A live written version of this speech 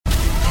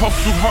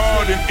Hustle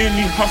hard in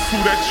any hustle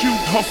that you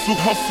hustle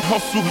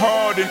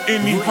hard in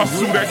any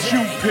hustle that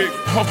you pick.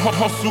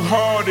 Hustle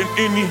hard in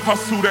any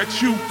hustle that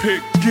you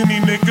pick.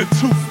 Skinny nigga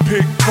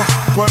toothpick,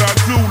 but I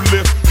do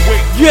lift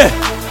weight. Yeah,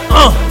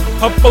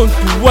 a ponto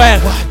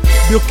R,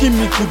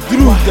 Biokimi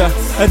druga,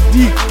 a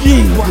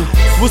D-King.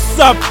 What's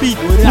up,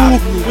 Pitu?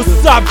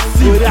 What's up,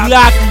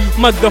 C-Block?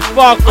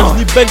 Motherfuckers,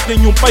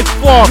 libertem país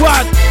forte.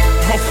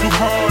 Hustle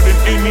hard in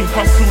any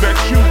hustle that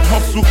you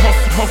hustle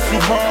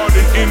hard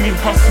in any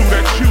hustle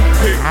that you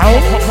pick.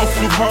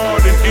 Hustle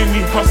hard in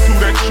any hustle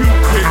that you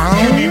pick.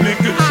 Any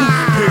nigga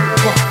toothpick,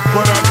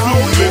 but I do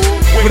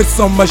lift.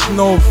 Versão mais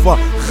nova,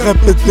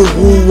 rap de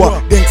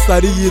rua,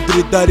 gangstaria e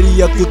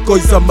dritaria, que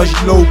coisa mais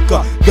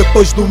louca.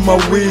 Depois de uma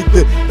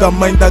weed, da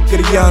mãe da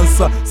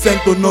criança,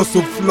 sente o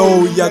nosso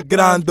flow e a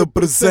grande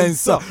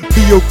presença.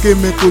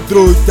 Bioquímico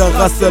druida,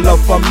 Hustla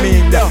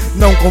Família.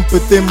 Não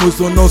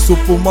competimos, o nosso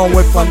pulmão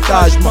é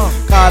fantasma.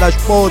 Caras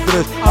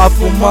podres, a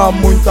fumar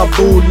muita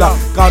bula.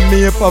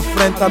 Caminho pra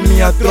frente, a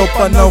minha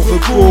tropa não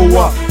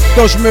recua.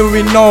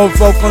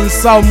 2009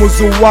 alcançamos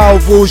o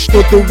alvo,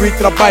 estudo e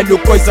trabalho,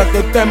 coisa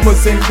que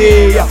temos em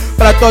dia.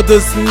 Para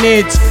todos os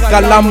snitch,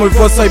 calamos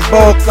vossas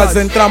bocas,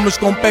 entramos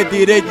com o pé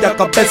direito e a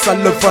cabeça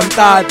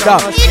levantada.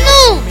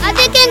 Inu, a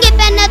de quem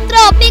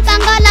penetrou, pica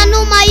angala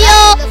no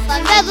maiô.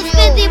 Fez o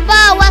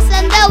speedball,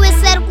 acendeu e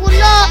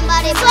circulou.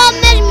 Sou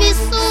mesmo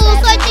isso,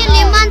 sou de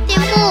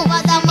limantimu.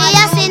 E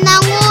assim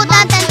não muda,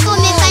 tento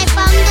me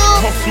caifando.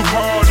 Hustle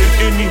hard in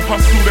any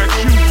hustle that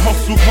you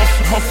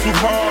hustle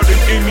hard in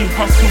any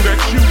hustle that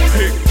you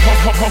pick.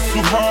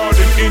 Hustle hard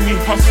in any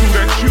hustle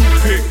that you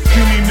pick.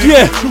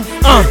 Yeah,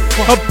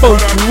 a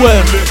ponto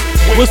R.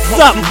 What's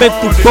up,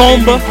 Beto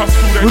Bomba?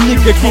 O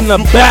nigga aqui na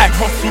back.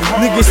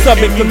 Niggas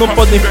sabem que não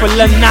podem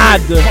falar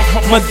nada.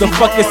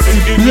 Motherfucker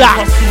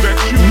C-Block.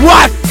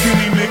 What?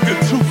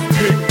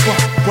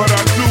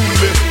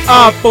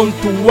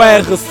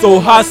 A.R, sou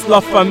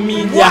Hustla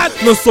Família.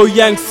 Não sou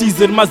emcees,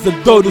 mas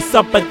adoro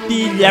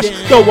sapatilhas.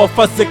 Estou a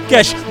fazer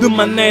cash de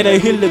maneira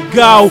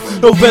ilegal.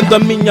 Eu vendo a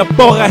minha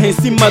porra em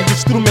cima do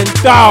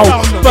instrumental.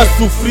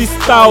 Faço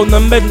freestyle na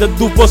merda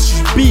dos vossos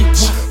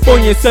beats.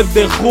 Põem-se a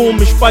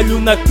derrume, espalho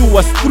na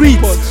tua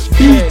street.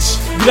 Bitch,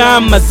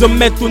 gramas eu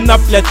meto na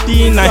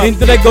platina.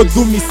 Entrega ao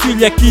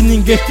domicílio, aqui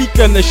ninguém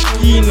fica na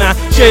esquina.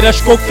 Cheiras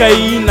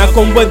cocaína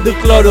com bué de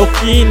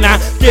cloroquina.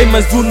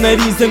 Queimas o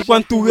nariz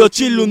enquanto eu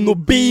chilo no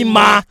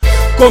bima.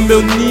 Com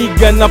meu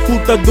nigga na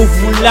puta do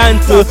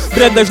volante.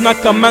 Bredas na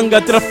camanga,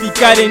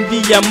 traficar em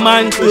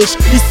diamantes.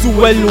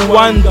 Isso é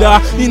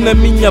Luanda e na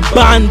minha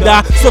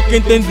banda só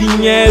quem tem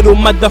dinheiro,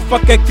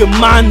 motherfucker que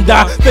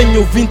manda.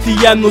 Tenho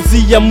 20 anos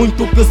e é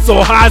muito que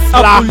sou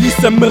hustler. A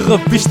polícia me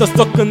revista,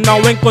 só que não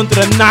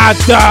encontra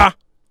nada.